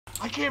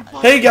I can't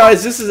find Hey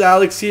guys, this is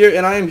Alex here,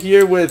 and I am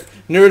here with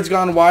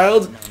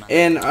NrdsGoneWild,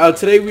 and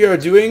today we are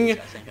doing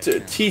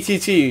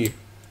TTT.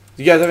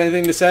 You guys have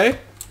anything to say?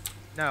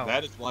 No.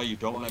 That is why you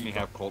don't let me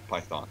have cold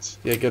pythons.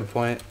 Yeah, good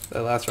point.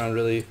 That last round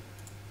really...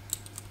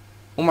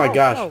 Oh my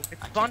gosh. Oh,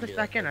 it spawned us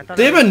back in. I thought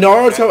They have a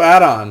Naruto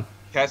add-on.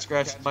 Cat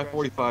scratch, my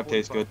 45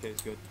 tastes good.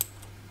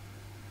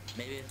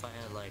 Maybe if I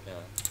had like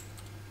a...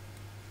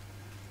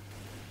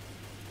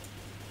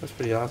 That's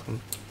pretty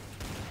awesome.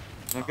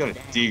 I've got a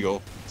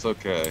deagle. It's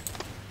okay.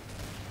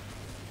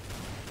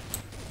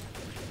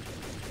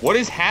 What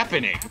is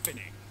happening?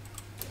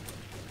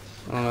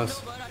 I don't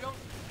know.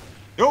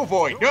 No,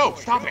 Void! No!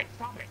 Stop it!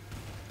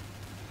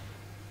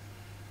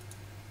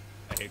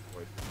 I hate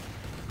Void.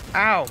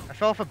 Ow! I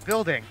fell off a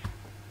building.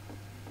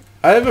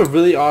 I have a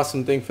really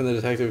awesome thing for the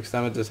detective because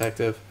I'm a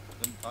detective.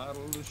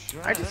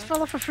 I just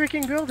fell off a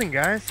freaking building,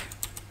 guys.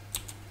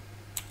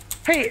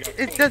 Hey,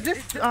 does this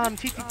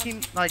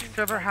TTT like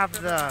server have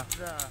the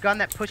gun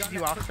that pushes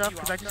you off stuff?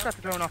 Because I just got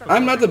thrown off.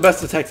 I'm not the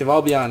best detective,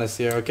 I'll be honest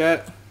here,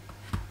 okay?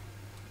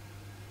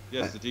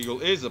 Yes, the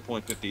deagle is a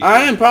 .50.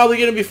 I am probably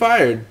gonna be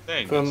fired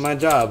Thanks. from my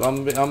job.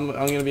 I'm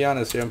gonna be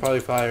honest here. I'm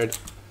probably fired.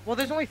 Well,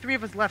 there's only 3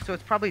 of us left, so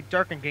it's probably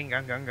Dirk and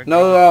Gingun.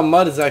 No,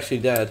 Mud is actually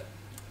dead.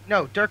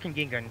 No, Dirk and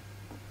Gingun.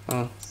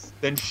 Oh.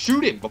 Then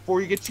shoot him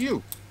before he gets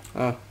you.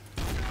 Oh.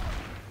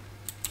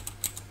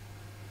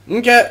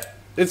 Okay,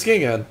 it's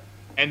Gingun.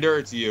 Ender,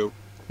 it's you.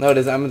 No, it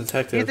is. I'm a He's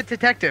detective. a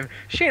detective.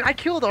 Shane, I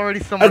killed already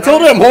someone. I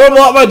told you I'm horrible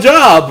at my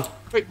job.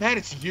 Wait, man,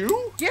 it's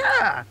you?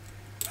 Yeah.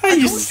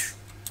 Hey,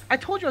 I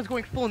told you I was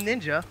going full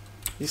ninja.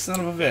 you son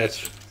of a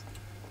bitch.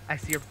 I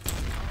see your.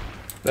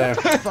 There.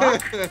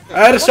 Fuck. I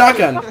had a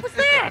shotgun. What was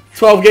that?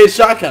 12 gauge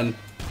shotgun.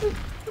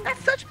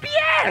 That's such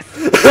BS.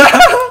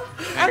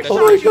 I That's shot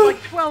my you God.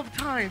 like 12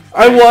 times.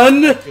 I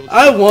won.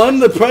 I won.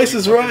 The price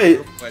is right.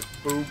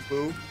 Boom,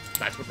 boom.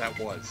 That's what that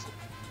was.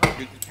 You're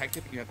a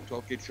detective and you have a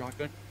 12-gauge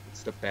shotgun.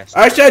 It's the best.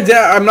 Actually, I did.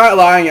 I'm not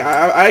lying.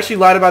 I actually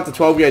lied about the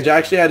 12 gauge. I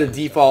actually had a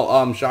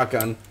default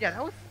shotgun. Yeah,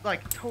 that was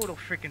like total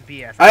freaking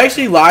BS. I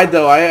actually lied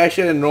though. I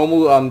actually had a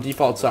normal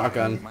default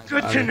shotgun.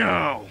 Good to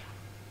know.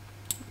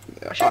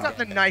 I should have got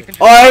the knife and.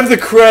 Oh, I have the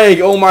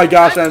Craig. Oh my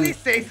gosh, Can I I'm. please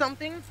say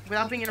something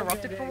without being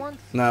interrupted for once?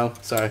 No,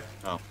 sorry.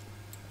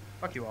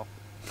 Fuck you all.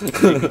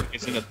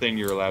 Isn't a thing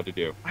you're allowed to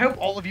do. I hope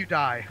all of you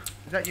die.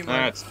 Is that you, Mike?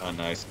 That's not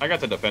nice. I got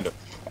the defender.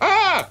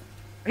 Ah!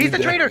 He's the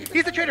traitor!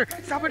 He's the traitor!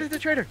 Salbert is the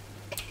traitor!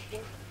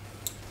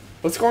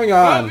 What's going Oh,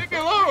 on? leave me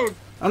alone!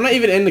 I'm not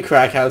even in the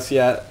crack house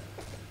yet.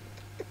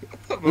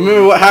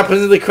 Remember what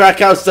happens if the crack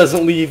house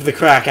doesn't leave the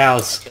crack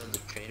house. Killed the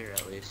traitor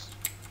at least.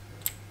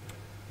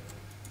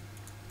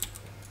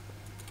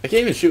 I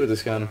can't even shoot with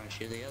this gun.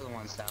 Shoot the other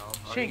one, Sal.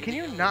 Shane, can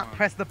you not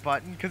press the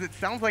button? Because it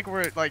sounds like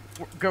we're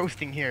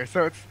ghosting here,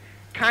 so it's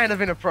kind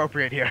of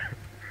inappropriate here.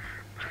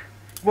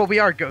 Well, we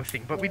are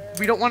ghosting, but we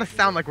don't want to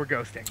sound like we're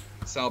ghosting.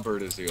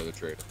 Salbert is the other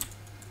traitor.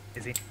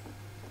 Is he?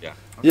 Yeah.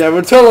 Yeah,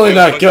 we're totally I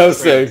not was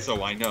the traitor, ghosting.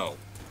 So I know.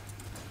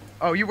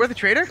 Oh, you were the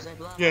traitor?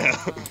 Yeah.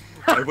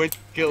 I went to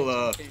kill,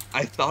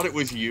 I thought it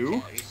was you.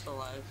 Yeah, are you still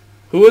alive?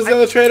 Who was the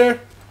other traitor?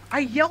 I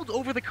yelled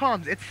over the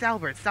comms. It's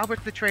Salbert.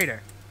 Salbert's the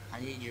traitor. I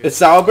need your...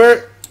 It's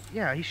Albert?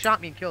 Yeah, he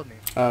shot me and killed me.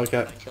 Oh, okay.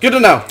 I killed Good to the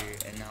know.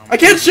 traitor, and now I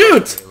can't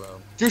shoot! very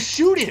low. Just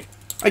shoot him!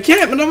 I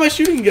can't, but none of my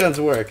shooting guns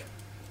work.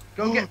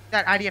 Go get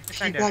that IDF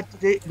He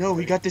defender.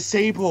 he got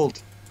disabled.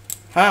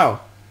 How?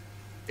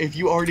 If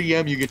you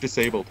RDM, you get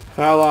disabled.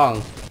 For how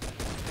long?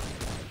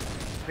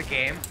 The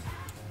game.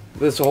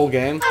 This whole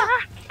game?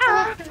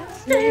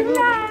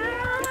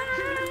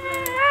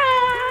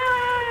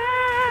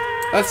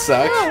 That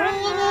sucks.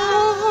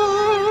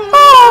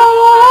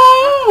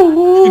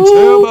 You can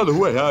tell by the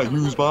way I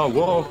use my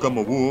walk, I'm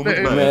a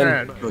woman.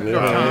 Man. No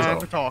time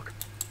to talk.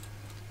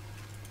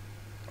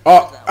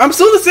 Oh, I'm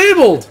still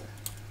disabled!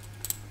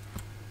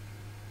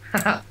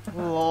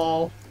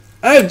 Lol.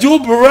 I have dual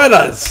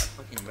Berettas!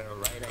 Fucking barrel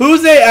right at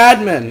Who's a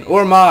admin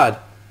or mod?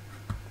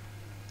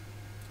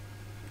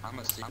 I'm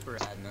a super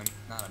admin,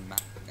 not a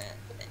Mac.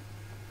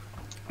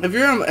 If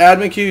you're an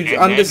admin, can you,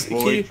 And then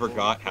Lloyd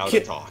forgot how to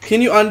talk.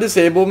 can you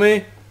undisable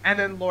me? And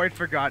then Lloyd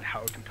forgot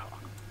how to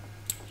talk.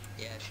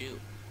 Yeah, shoot.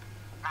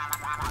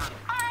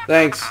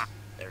 Thanks.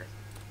 There.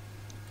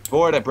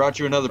 Void, I brought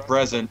you another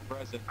present.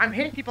 I'm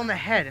hitting people in the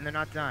head and they're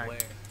not dying. Where?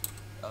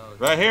 Oh,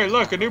 Right here,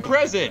 look, a new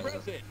present!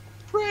 Present!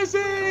 What's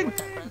that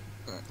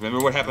present?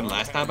 Remember what happened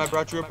last time I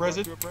brought you a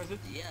present?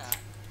 Yeah.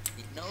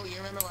 No, you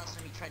remember last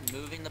time you tried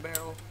moving the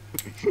barrel?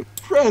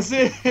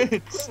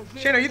 Presents!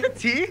 Shane, are you the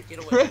T?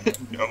 Get away.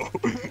 No.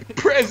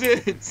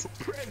 Presents!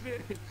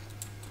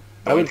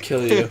 I would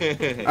kill you.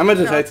 I'm a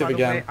detective By the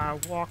way, again. I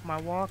walk my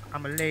walk.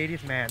 I'm a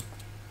ladies' man.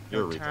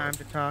 You're No a time retard.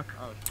 to talk.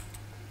 Oh,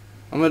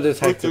 I'm a Look through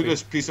detective.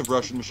 this piece of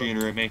Russian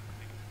machinery at me.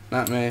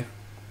 Not me.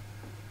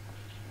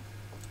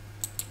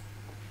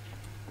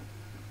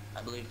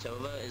 I believe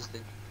Tova is the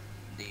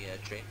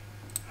trade.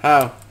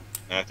 How?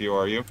 Matthew,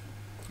 are you?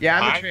 Yeah,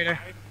 I'm Hi. a traitor.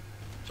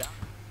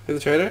 You're the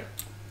trader?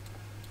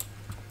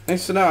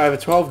 Thanks to know, I have a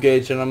 12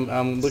 gauge and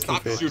I'm looking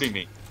Stop for you. shooting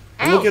me.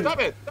 I'm Ow, looking- stop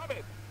it! Stop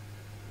it!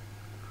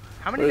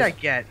 How many did Where's- I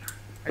get?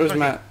 Where's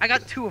Matt? I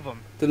got 2 of them.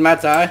 Did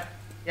Matt die?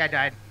 Yeah, I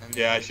died. And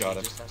Yeah, I it shot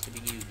him. just has to be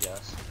you,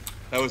 Jess.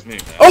 That was me,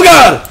 man. Oh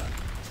God!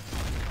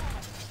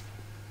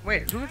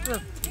 Wait, who's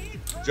the...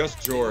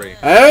 Just Jory.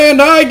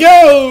 And I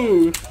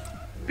go!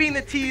 Being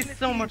the T is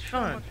so much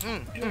fun.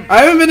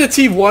 I haven't been to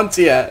T once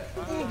yet.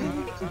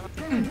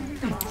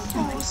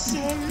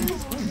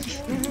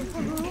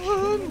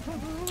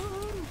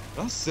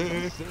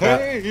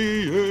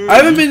 I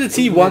haven't been to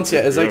T once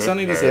yet. Is like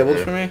something disabled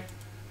for me?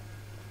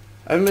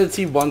 I haven't been to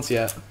T once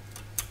yet.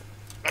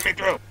 Let me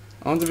through.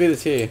 I want to be the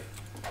T.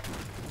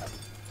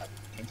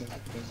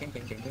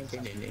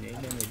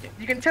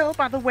 You can tell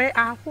by the way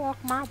I walk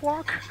my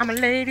walk. I'm a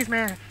ladies'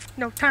 man.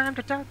 No time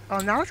to talk. Oh,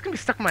 now it's gonna be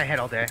stuck in my head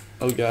all day.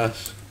 Oh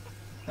gosh.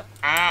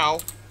 Ow.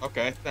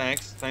 Okay,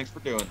 thanks. Thanks for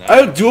doing that. I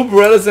have dual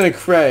Berettas and a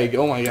Craig.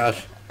 Oh my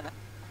gosh.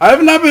 I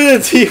have not been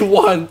to T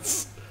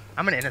once.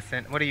 I'm an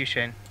innocent. What are you,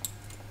 Shane?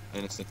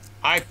 Innocent.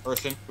 Hi,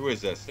 person. Who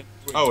is this?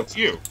 Oh, it's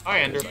you.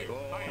 Hi, Ender.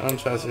 I don't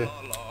trust you. And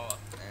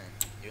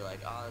you're like,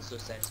 oh, that's so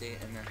sexy.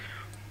 And then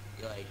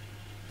you're like,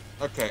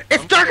 Okay.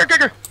 It's Darker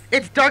Gugger!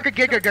 It's Darker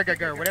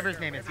Gugger, whatever his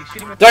name is. He's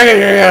shooting with... Move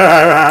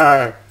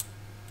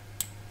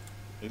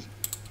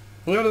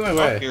out of my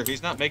way. Here,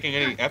 he's not making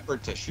any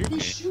effort to shoot me.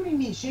 He's shooting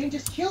me, Shane.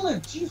 Just kill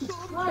him. Jesus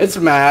Christ. It's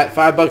Matt.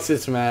 $5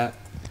 it's Matt.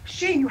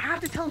 Shane, you have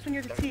to tell us when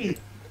you're the T.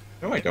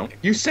 No, I don't.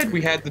 You said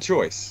we had the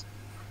choice.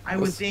 I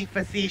was being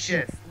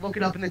facetious. Look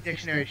it up in the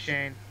dictionary,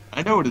 Shane.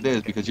 I know what it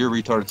is because your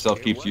retarded self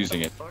 "Hey, keeps what using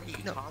the it. fuck are you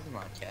talking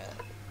about, cat?"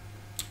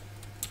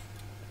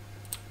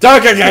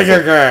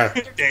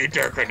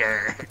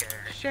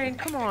 Shane,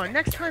 come on.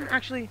 Next time,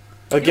 actually...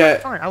 Okay,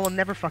 Fine, I will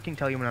never fucking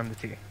tell you when I'm the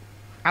T.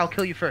 I'll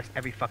kill you first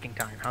every fucking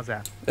time. How's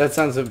that? that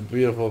sounds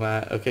beautiful,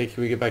 Matt. Okay,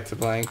 can we get back to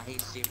playing? I hate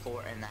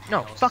C4 in the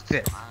No, house, fuck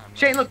this. so I'm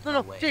Shane, look,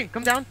 running no. away. Shane,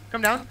 come down.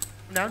 Come down.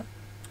 Come down.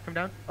 Come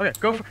down. Okay,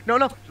 go for...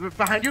 No.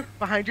 Behind you.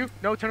 Behind you.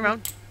 No, turn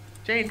around.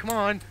 Shane, come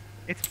on.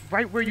 It's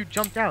right where you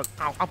jumped out.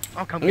 I'll come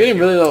I'm get getting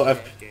you. really low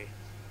F.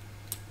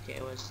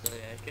 Okay, what's the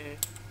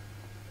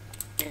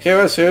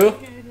KOS who?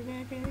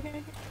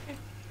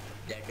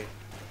 Decker?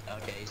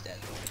 Okay, he's dead.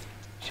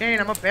 Shane,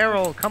 I'm a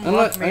barrel. Come I'm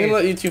love gonna me.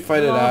 let you two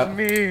fight it Love out.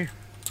 me.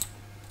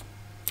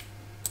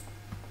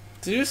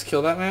 Did you just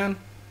kill that man?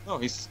 No,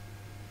 he's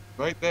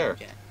right there.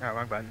 Oh,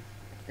 wrong button.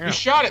 He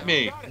shot at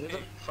me. Who the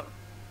fuck?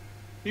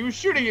 He was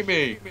shooting at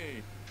me.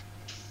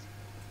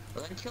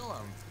 Well, then kill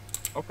him.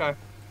 Okay.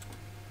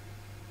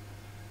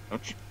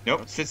 Don't you,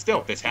 nope, sit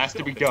still. This has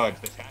to be done.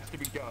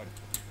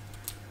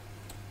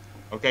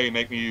 Okay, you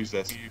make me use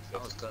this.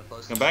 That was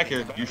close. Come back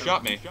here. You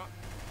shot me.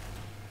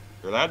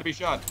 You're allowed to be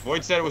shot.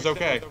 Void said it was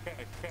okay.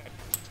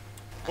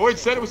 Void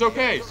said it was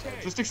okay.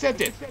 Just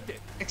accept it.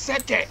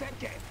 Accept it.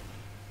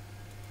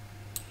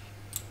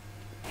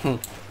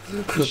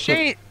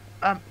 Shane,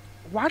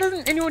 why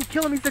doesn't anyone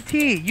kill him? He's the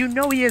T. You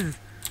know he is.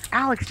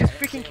 Alex, just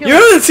freaking kill him.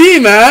 You're the T,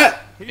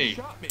 Matt! Hey,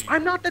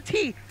 I'm not the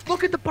T.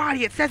 Look at the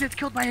body. It says it's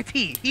killed by a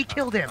T. He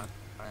killed him.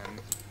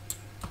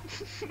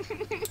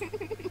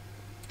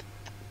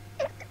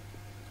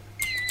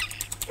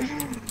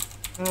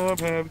 oh, I'm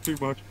having too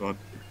much fun.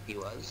 He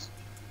was?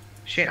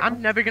 Shane,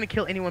 I'm never gonna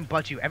kill anyone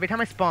but you. Every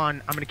time I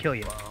spawn, I'm gonna kill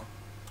you. Well,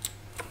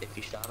 if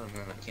you shot him,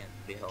 then it can't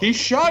be helped. He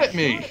shot at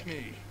me.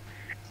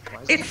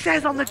 Why is It he-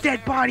 says on the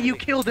dead body you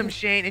killed him,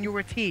 Shane, and you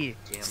were T.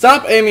 Damn.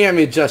 Stop aiming at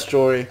me, Just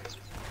Jory.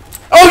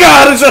 Oh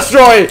God, it's Just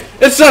Joy!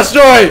 It's Just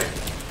Joy!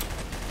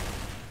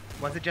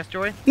 Was it just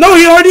Joy? No,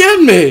 he already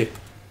had me!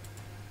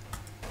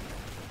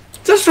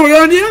 Just Joy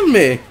already had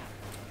me!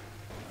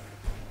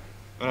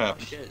 What Oh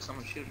happened? shit,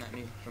 someone's shooting at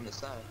me from the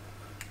side.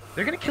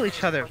 They're gonna kill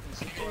each other.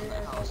 Fucking C4 in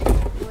that house.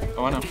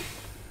 Oh, I know.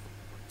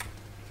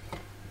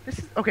 This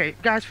is okay,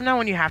 guys. From now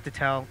on, you have to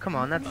tell. Come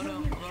on, that's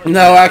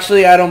No,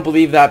 actually, I don't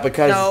believe that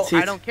because no.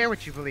 I don't care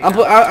what you believe.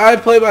 I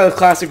play by the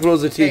classic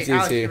rules of Hey,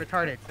 Alex, you're TTT.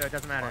 retarded, so it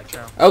doesn't matter.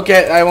 So.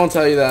 Okay, I won't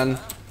tell you then.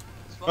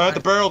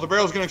 The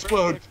barrel's gonna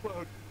explode.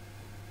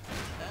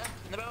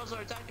 The barrels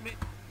are attacking me.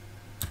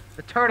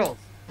 The turtles.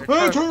 They're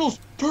Ah, turtles.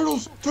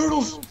 turtles!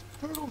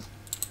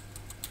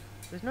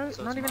 There's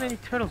not even any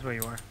turtles where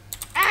you are.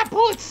 Ah,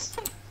 bullets!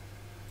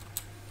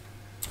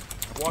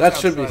 That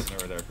should be-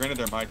 There. Granted,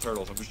 they're my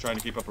turtles. I'm just trying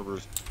to keep up a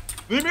ruse.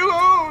 Leave me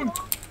alone!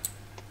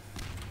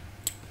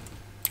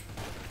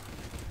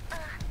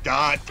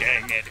 God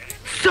dang it!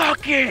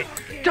 Suck it!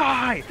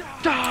 Die!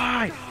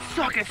 Die!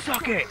 Suck it!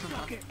 Suck it!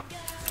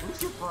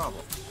 What's your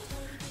problem?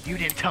 You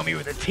didn't tell me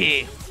with a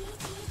T.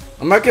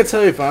 I'm not gonna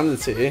tell you if I'm the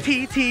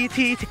T.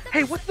 T.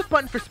 Hey, what's the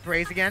button for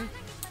sprays again?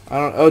 I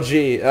don't. Oh,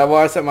 G. Well,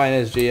 I set mine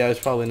as G. I was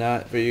probably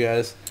not for you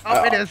guys.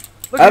 Oh, it is.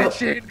 Look I at have- it,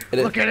 Shane. it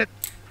is. Look at it.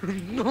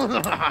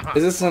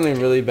 Is this something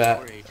really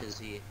bad? Or is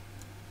he?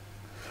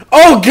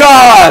 Oh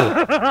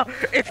God!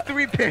 It's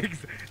 3 pigs.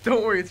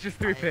 Don't worry, it's just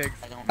 3 pigs.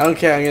 I don't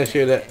care. I'm gonna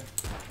shoot it.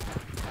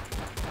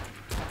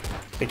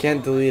 I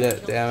can't delete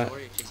it. Damn it.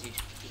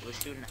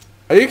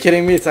 Are you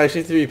kidding me? It's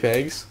actually 3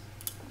 pigs.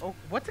 Oh,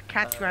 what's a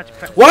cat scratch?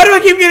 Why do I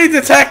keep getting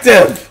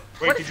detective?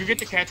 Wait, did you get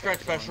the cat scratch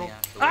special?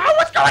 Oh,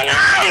 what's going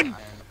on?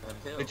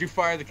 Did you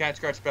fire the cat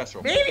scratch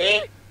special?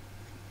 Maybe.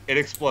 It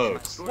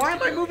explodes. Why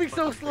am I moving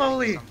so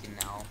slowly?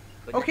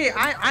 Okay,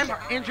 I'm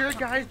injured,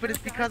 guys, but it's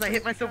because I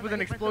hit myself with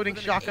an exploding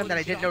shotgun that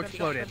I didn't know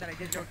exploded.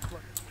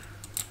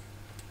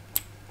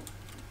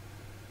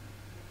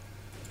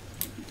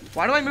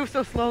 Why do I move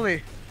so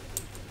slowly?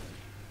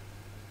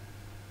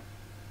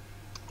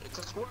 It's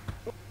a squirrel.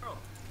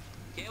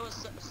 Okay,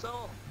 what's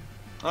so?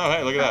 Oh,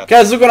 hey, look at that.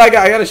 Guys, look what I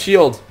got. I got a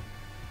shield.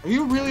 Are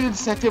you really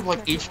deceptive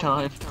like each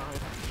time?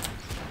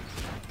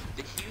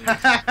 This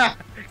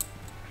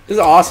is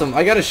awesome.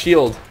 I got a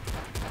shield.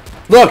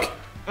 Look.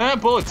 Ah,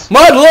 bullets.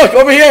 Mud, look,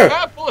 over here.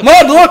 Ah, bullets.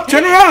 Mud, look,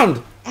 turn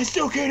around. I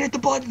still can't hit the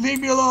button. Leave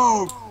me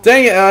alone.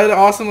 Dang it, I had an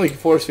awesome like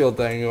force field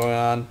thing going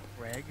on.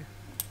 Greg.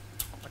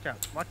 Watch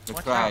out. Watch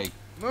out. Craig.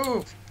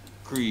 Move.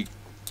 Krieg.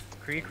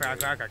 Creek,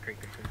 creek.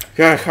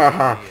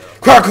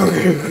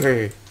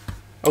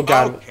 Oh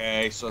god.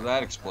 Okay, so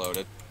that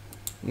exploded.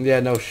 Yeah,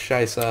 no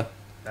shisa.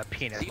 The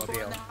penis People in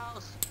mobile. the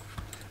house.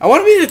 I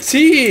want to be the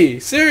T.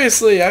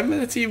 Seriously, I haven't been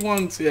the T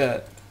once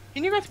yet.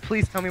 Can you guys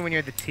please tell me when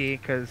you're the T?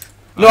 Cause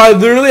No, I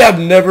literally have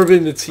never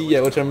been the T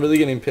yet, which I'm really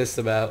getting pissed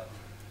about.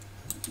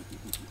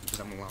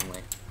 I'm a long way.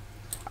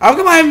 How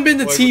come I haven't been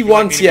the Boyd, T would you like me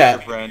once to be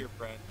yet? your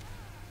friend?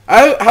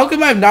 How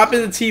come I've not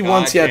been the T God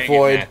once yet, dang it,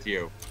 Void?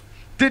 Matthew.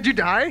 did you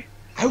die?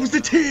 I was the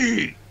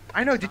T.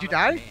 I know. Did you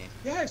die?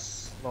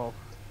 Yes. Lol.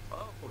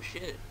 Oh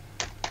shit.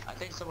 I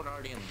think someone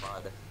already in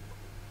mud.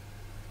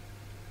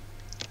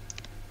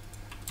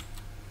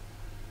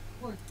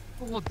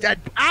 Oh, dead.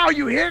 Ow!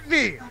 You hit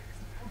me.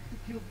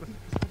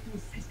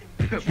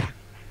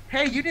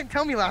 Hey, you didn't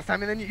tell me last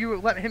time, and then you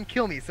let him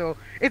kill me. So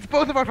it's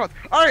both of our faults.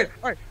 All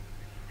right.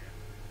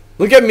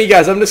 Look at me,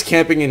 guys. I'm just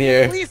camping in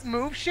here. Please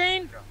move,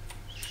 Shane.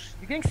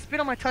 You're getting spit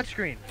on my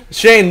touchscreen.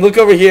 Shane, look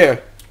over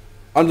here.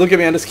 Look at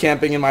me. I'm just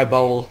camping in my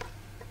bubble.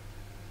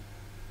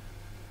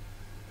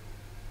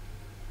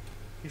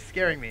 He's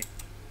scaring me.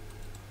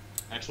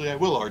 Actually, I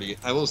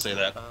will say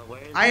that.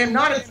 Where is I am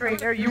not a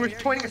trainer. You were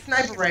pointing a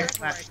sniper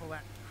rifle at me.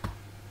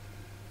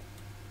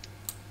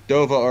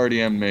 Dova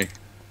already M'd me.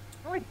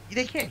 Oh,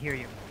 they can't hear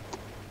you.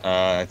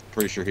 I'm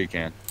pretty sure he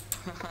can.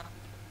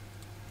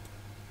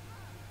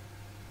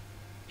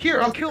 Here,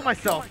 I'll kill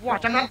myself.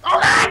 Watch, I'm not.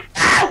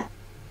 Oh,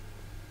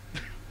 no!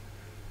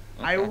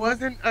 I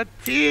wasn't a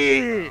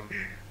T.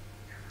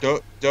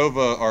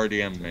 Dova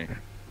already M'd me.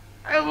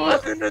 I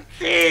wasn't a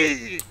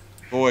T.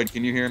 Void,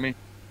 can you hear me?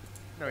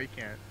 No, you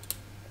can't.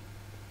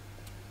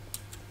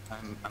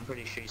 I'm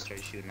pretty sure he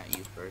started shooting at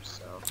you first,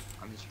 so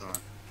I'm just gonna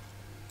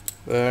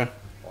There.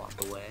 walk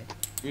away.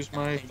 Who's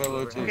my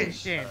fellow T? Okay,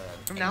 Shane.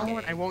 From now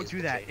on, I won't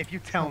do that if you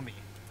tell me.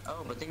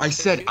 Oh, but then I you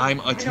said shooting I'm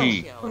me. a I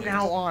T. know. From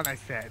now on, I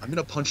said. I'm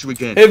gonna punch you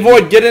again. Hey,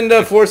 Void, get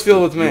into force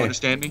field with Do you me.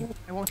 understand me?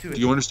 I won't do it. Do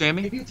you understand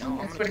me? If you No, tell me,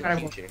 I'm I swear to gonna God, I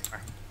kill won't. you.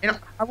 And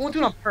I won't do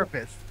it on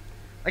purpose.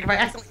 Like if I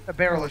accidentally hit the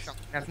barrel or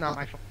something, that's not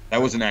my fault.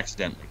 That wasn't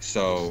accidentally.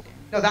 So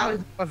No, that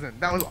wasn't.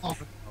 That was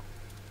awesome.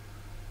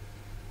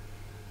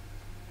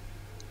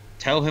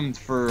 tell him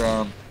for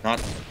not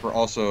for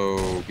also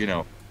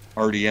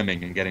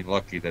RDMing and getting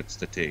lucky. That's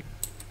the T.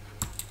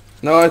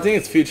 No, I think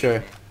it's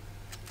future.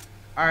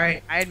 All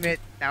right, I admit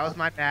that was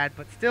my bad,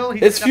 but still,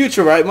 It's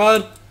future, right,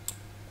 Mud?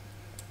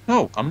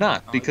 No, I'm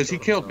not because he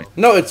killed me.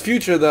 No, it's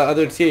future, the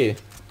other T.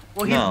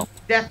 Well, he's No.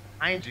 dead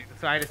behind you,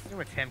 so I'd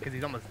assume it's him because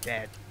he's almost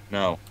dead.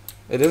 No.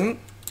 It isn't?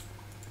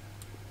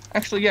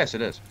 Actually, yes,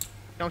 it is.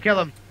 Don't kill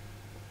him.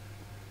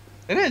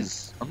 It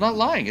is. I'm not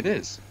lying. It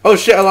is. Oh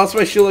shit, I lost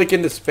my shield like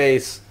into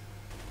space.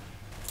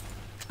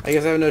 I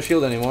guess I have no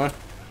shield anymore.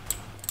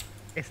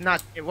 It's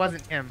not. It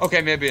wasn't him.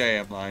 Okay, maybe I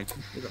am lying.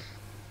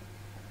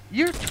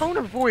 Your tone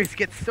of voice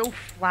gets so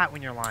flat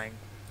when you're lying.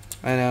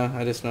 I know,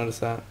 I just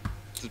noticed that.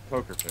 It's a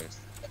poker face.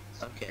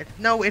 Okay.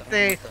 No, it's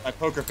a. My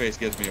poker face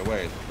gives me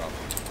away. Is the problem.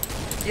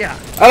 Yeah.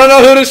 I don't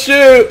know who to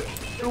shoot!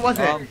 Who was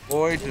it?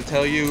 Void to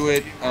tell you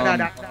it.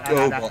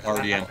 Dova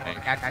RDM me.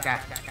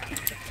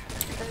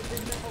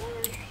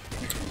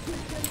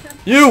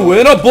 You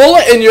win a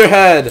bullet in your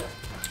head!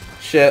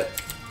 Shit.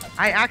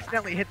 I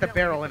accidentally hit the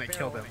barrel and it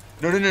killed him.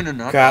 No,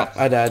 not Crap,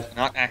 I died.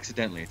 not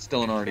accidentally. It's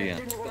still an RDM.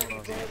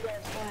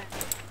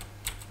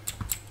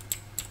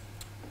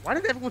 Why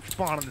did everyone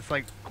spawn on this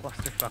like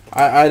clusterfuck?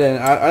 I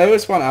didn't. I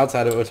always spawn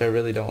outside of it, which I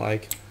really don't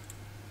like.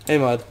 Hey,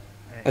 Mud.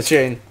 That's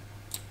Shane.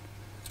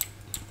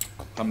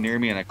 Come near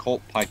me and I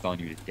Colt Python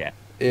you to death.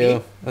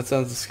 Ew, that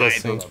sounds I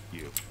disgusting. love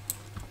you.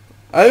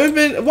 I haven't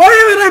been. Why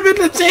haven't I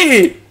been the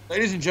T?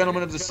 Ladies and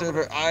gentlemen of the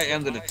server, I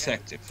am the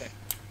detective.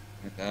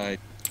 And I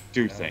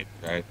do things,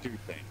 right?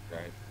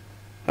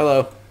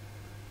 Hello.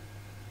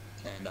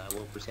 And I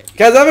will protect you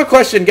Guys, I have a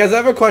question.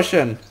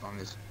 As as long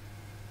as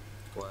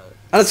what?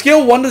 On a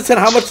scale of 1 to 10,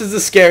 how much does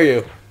this scare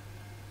you?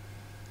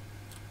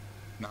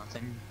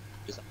 Nothing.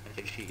 Just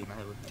after shoot you in the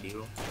head with a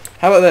needle.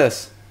 How about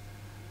this?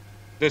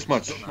 This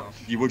much.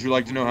 Would you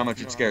like to know how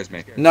much it scares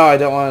me? No, I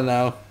don't want to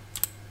know.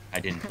 I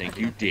didn't think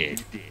you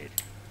did.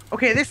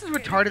 Okay, this is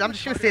retarded. I'm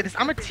just gonna say this.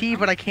 I'm a T,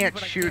 but I can't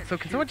shoot. So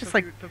can someone just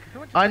like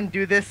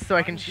undo this so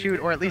I can shoot,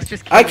 or at least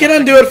just? I can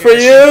undo it for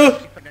you!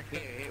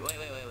 Here, wait.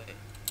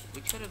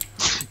 We could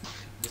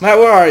have. Matt,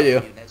 where are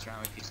you? Next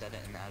round, if you said it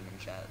in the admin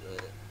chat,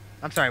 but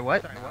I'm sorry.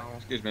 What? now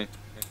Excuse me.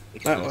 we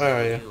Matt, could where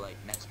are you? do like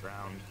next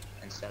round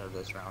instead instead of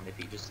this round if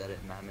you just said it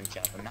in admin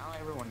chat, but now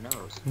everyone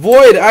knows.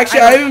 Void,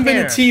 actually, I haven't been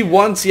care. a T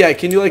once yet.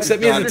 Can you like set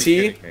me as a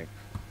T?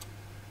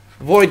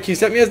 Void, can you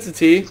set me as a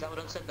T? That would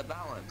upset the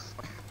balance.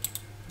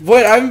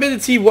 Void, I haven't been a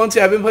T once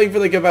yet. I've been playing for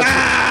like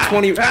about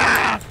 20.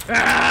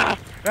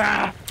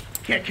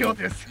 Can't kill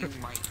this. You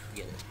might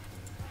get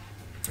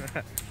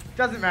it.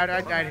 Doesn't matter,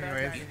 I died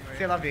anyways.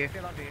 Say love you.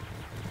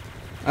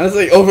 I was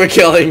like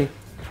overkilling.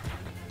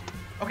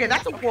 Okay,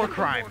 that's a war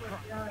crime.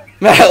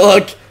 Matt,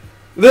 look.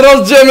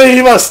 Little Jimmy,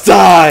 he must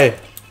die.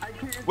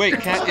 Wait,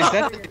 Cat, is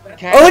that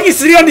Cat? Oh, look, he's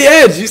sitting on the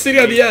edge. He's sitting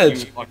on the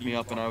edge. You locked me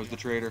up and I was the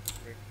traitor.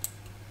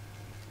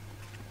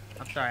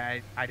 I'm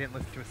sorry, I didn't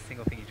listen to a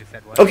single thing you just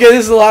said. What? Okay, this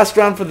is the last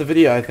round for the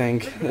video, I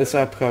think. This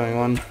upcoming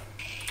one.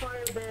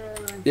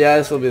 Yeah,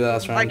 this will be the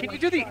last round.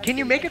 Alright, can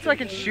you make it so I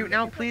can shoot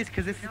now, please?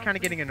 Because this is kind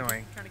of getting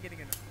annoying.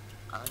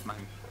 I like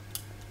mine.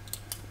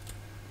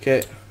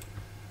 Okay.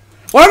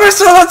 Why am I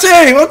still on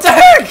T? What the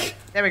heck?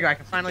 There we go, I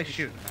can finally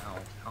shoot. Now,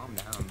 calm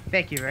down.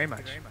 Thank you very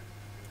much.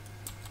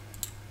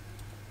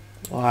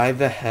 Why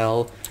the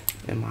hell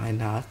am I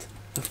not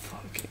the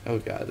fucking... Oh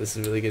god, this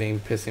is really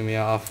pissing me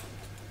off.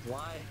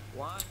 Why?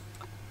 Why?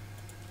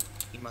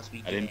 He must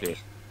be gay. I didn't do it.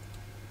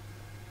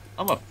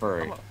 I'm a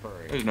furry.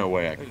 There's no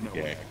way I could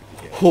be gay.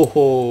 Ho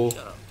ho. Shut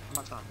up. I'm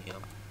not talking to you.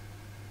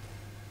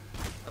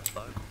 The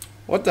fuck?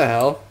 What the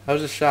hell? I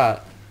was just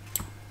shot.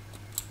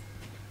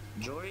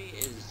 Jory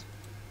is...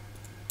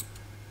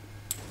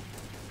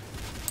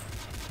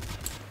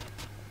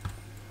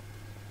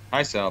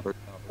 Hi, Salbert.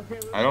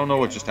 I don't know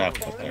what just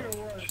happened there.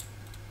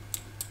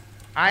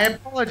 I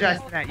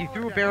apologize for that. You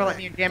threw a barrel at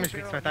me and damaged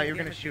me, so I thought you were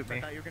gonna shoot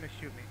me.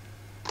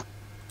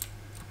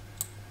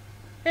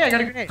 Hey, I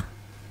got a grenade.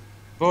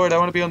 Void, I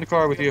want to be on the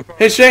car with you.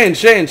 Hey,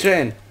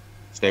 Shane.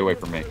 Stay away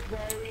from me.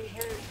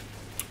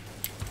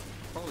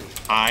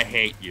 I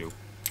hate you.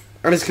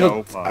 I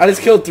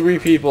just killed 3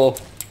 people.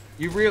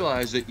 You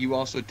realize that you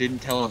also didn't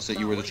tell us that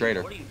you were the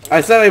traitor.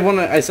 I said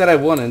I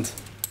wouldn't.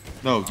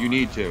 No, you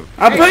need to.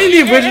 I'm playing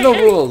the original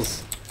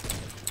rules.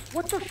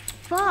 What the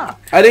fuck?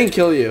 I didn't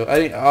kill you.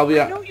 I'll be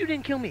I know you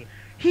didn't kill me.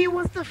 He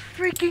was the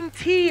freaking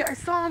T. I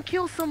saw him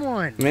kill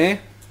someone. Me?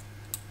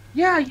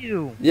 Yeah,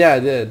 you. Yeah, I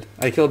did.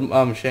 I killed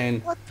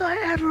Shane. What the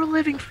ever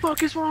living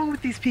fuck is wrong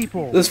with these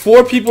people? There's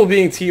 4 people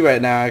being T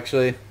right now,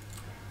 actually.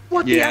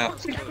 What the ever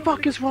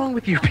fuck is wrong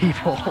with you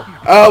people?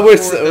 Oh,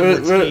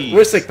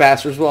 we're sick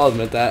bastards. We'll all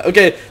admit that.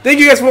 Okay, thank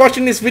you guys for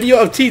watching this video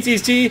of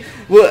TTT.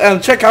 We'll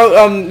check out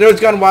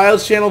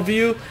NrdsGoneWild's channel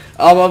view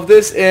of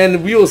this,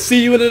 and we will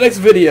see you in the next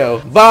video.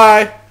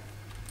 Bye.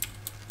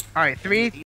 All right, 3.